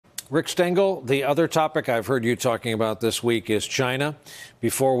Rick Stengel, the other topic I've heard you talking about this week is China.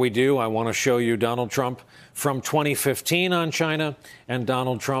 Before we do, I want to show you Donald Trump from 2015 on China and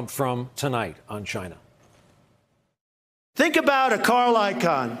Donald Trump from tonight on China. Think about a Carl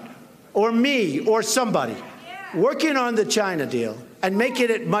Icahn or me or somebody working on the China deal and making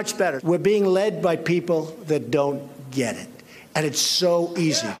it much better. We're being led by people that don't get it. And it's so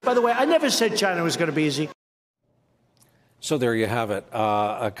easy. By the way, I never said China was going to be easy. So there you have it.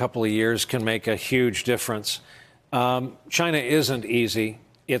 A couple of years can make a huge difference. China isn't easy.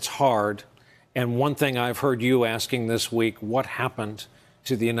 It's hard. And one thing I've heard you asking this week, what happened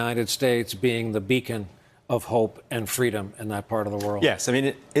to the United States being the beacon of hope and freedom in that part of the world? Yes, I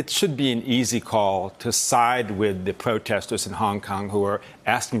mean, it should be an easy call to side with the protesters in Hong Kong who are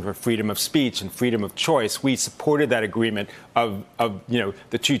asking for freedom of speech and freedom of choice. We supported that agreement of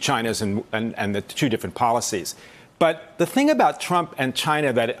the two Chinas and the two different policies. But the thing about Trump and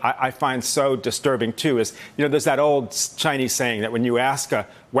China that I find so disturbing, too, is, there's that old Chinese saying that when you ask a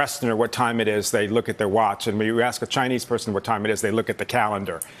Westerner what time it is, they look at their watch. And when you ask a Chinese person what time it is, they look at the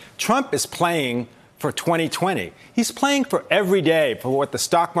calendar. Trump is playing for 2020. He's playing for every day for what the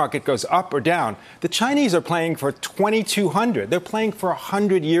stock market goes up or down. The Chinese are playing for 2200. They're playing for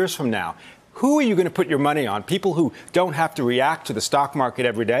 100 years from now. Who are you going to put your money on? People who don't have to react to the stock market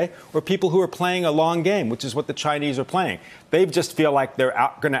every day, or people who are playing a long game, which is what the Chinese are playing? They just feel like they're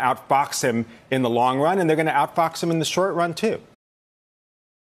going to outfox him in the long run, and they're going to outfox him in the short run, too.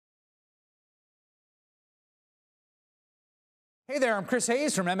 Hey there, I'm Chris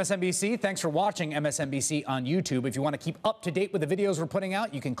Hayes from MSNBC. Thanks for watching MSNBC on YouTube. If you want to keep up to date with the videos we're putting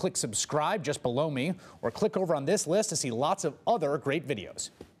out, you can click subscribe just below me, or click over on this list to see lots of other great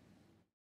videos.